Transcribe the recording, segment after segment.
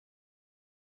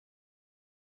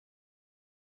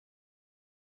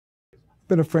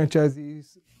Been a franchisee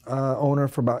owner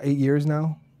for about 8 years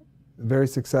now. Very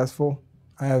successful.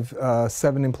 I have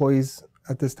 7 employees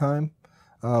at this time.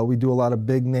 We do a lot of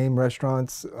big name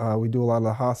restaurants. We do a lot of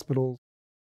the hospitals.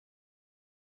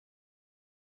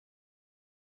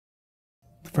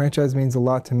 The franchise means a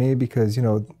lot to me because,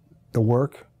 the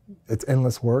work, it's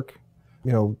endless work.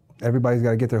 Everybody's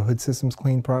got to get their hood systems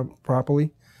cleaned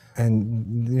properly.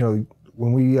 And,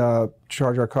 when we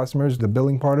charge our customers, the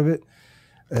billing part of it,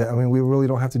 we really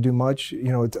don't have to do much.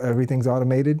 Everything's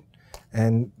automated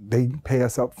and they pay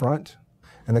us up front.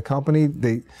 And the company,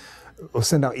 they will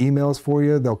send out emails for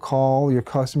you. They'll call your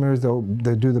customers. They'll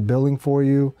do the billing for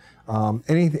you.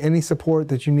 Any support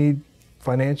that you need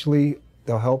financially,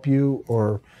 they'll help you,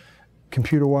 or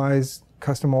computer-wise,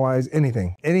 customer-wise,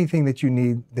 anything. Anything that you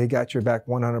need, they got your back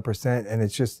 100%. And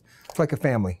it's like a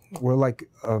family. We're like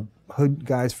a Hood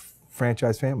Guyz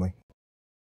Franchise family.